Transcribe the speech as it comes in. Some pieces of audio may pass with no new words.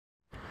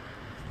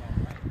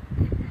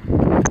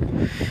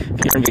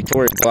Here in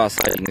Victoria, go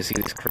outside, you can see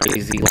this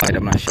crazy light.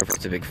 I'm not sure if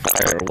it's a big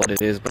fire or what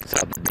it is, but it's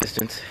out in the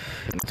distance,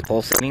 and it's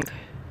pulsating.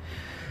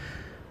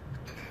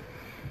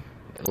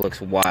 It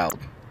looks wild.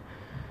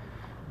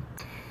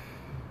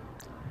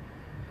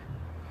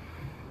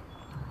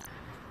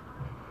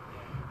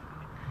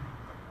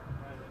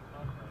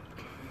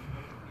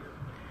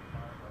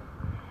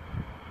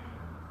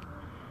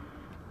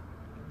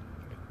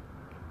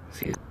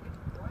 See,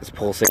 it's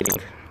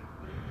pulsating.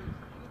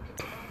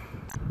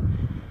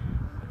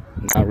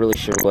 Not really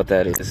sure what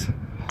that is.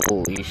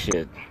 Holy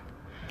shit.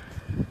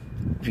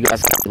 If you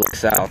guys look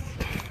south,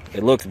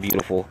 it looks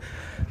beautiful,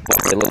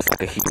 but it looks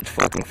like a huge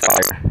fucking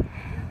fire.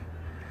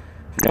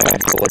 No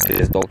idea what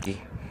it is,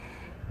 Doki.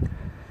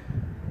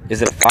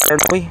 Is it a fire,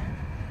 Noe?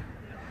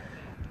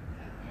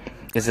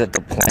 Is it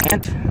the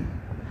plant?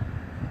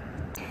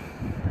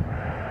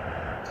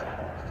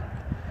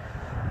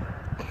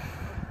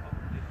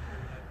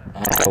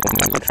 I don't know, I'm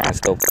gonna go try and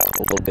scope it out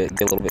a little bit,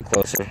 get a little bit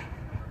closer.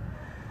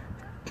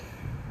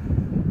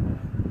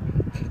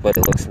 But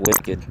it looks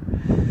wicked.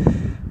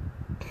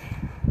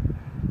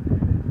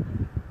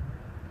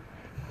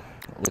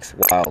 It looks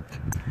wild.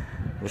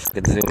 Wish I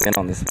could zoom in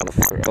on this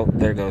motherfucker. Oh,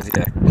 there it goes,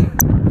 yeah.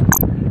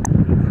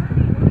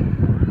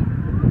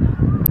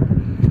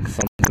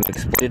 Something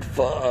exploded.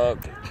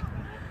 Fuck.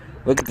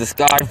 Look at the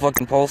sky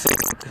fucking pulsating.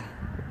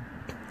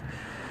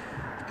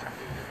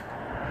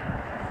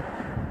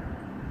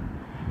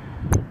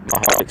 My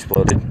heart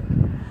exploded.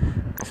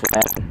 That's what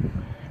happened.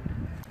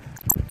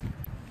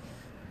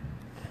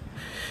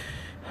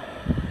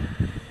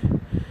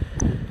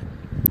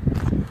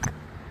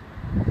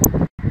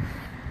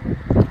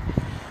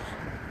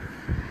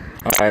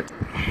 Alright.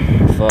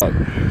 Fuck.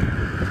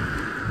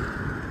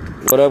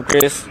 What up,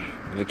 Chris?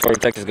 Victoria,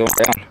 Texas going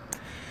down.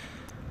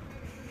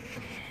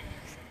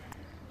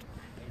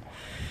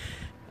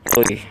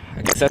 Really,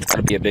 I guess that's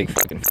gotta be a big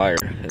fucking fire.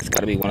 It's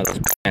gotta be one of those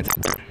plants.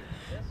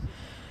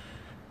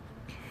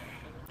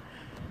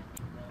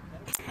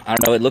 I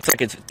don't know, it looks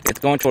like it's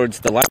going towards,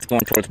 the light's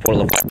going towards Port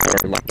of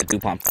or like the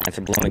DuPont plants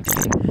are blowing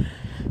green.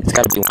 It's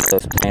gotta be one of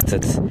those plants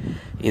that's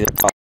either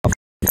caught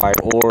fire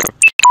or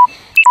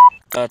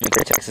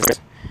Victoria, Texas.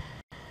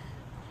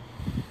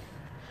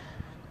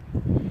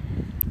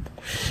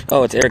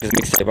 Oh, it's Erica's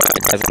mixtape.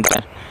 Alright, guys, I'm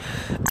done.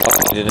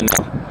 Oh, you didn't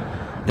know.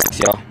 Thanks,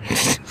 y'all.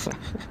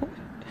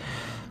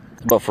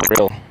 But for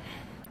real,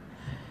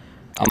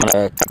 I'm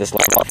gonna cut this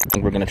live off. I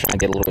think we're gonna try and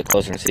get a little bit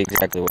closer and see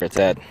exactly where it's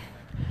at.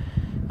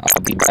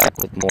 I'll be back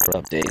with more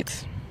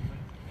updates.